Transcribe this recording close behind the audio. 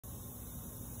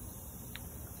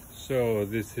So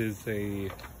this is a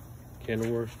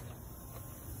Kenworth.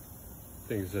 I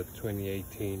think it's a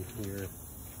 2018 year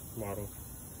model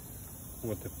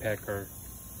with the Paccar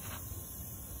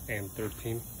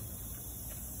M13.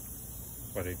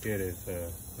 What I did is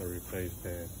I replaced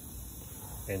the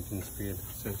engine speed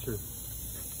sensor.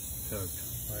 So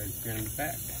it's right here in the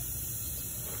back.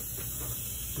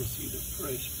 You see the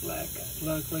fresh black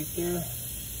plug right there.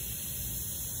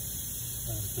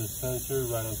 There's the sensor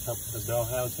right on top of the bell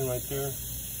housing right there.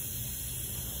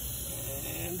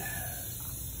 And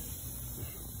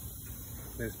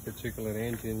this particular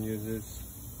engine uses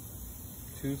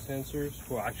two sensors,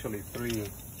 well actually three,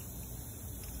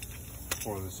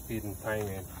 for the speed and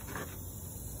timing.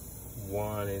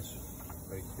 One is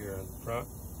right here on the front.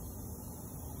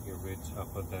 You reach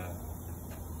up of that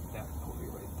pulley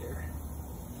right there.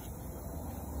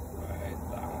 Right,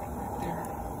 that one right there.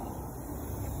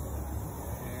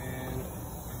 And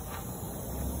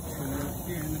two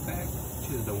here in the back, which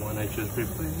is the one I just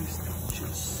replaced.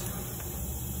 Just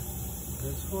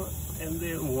this one, and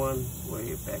then one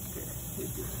way back there.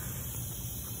 Let's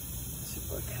see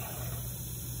if I can.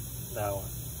 That one,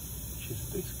 which is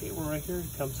this cable right here,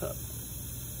 it comes up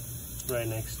right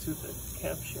next to the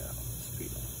camshaft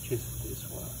speed, which is this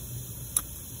one.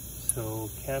 So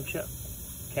camshaft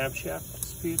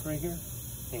speed right here,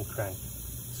 and crank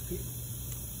speed.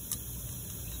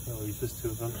 So it's just two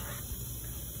of them.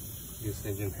 This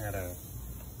engine had a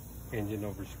engine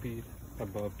overspeed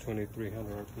above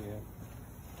 2300 RPM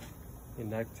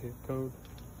inactive code,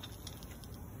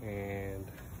 and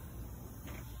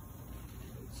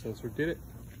the sensor did it.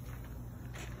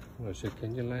 I'm not check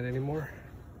engine light anymore.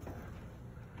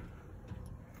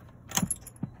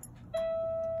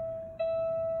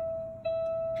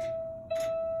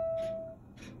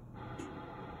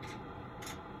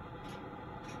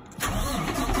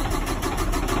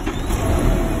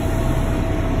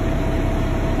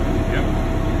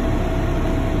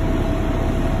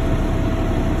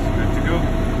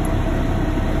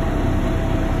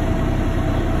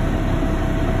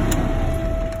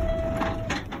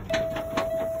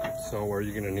 So what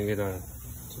you're gonna need to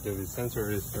do the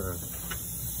sensor is the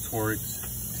Torx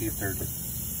T30.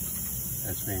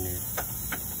 That's what you need.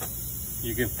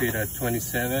 You can fit at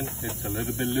 27. It's a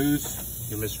little bit loose.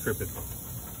 You must strip it.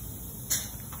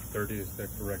 30 is the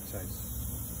correct size.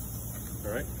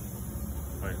 All right.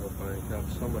 I hope I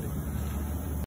helped somebody.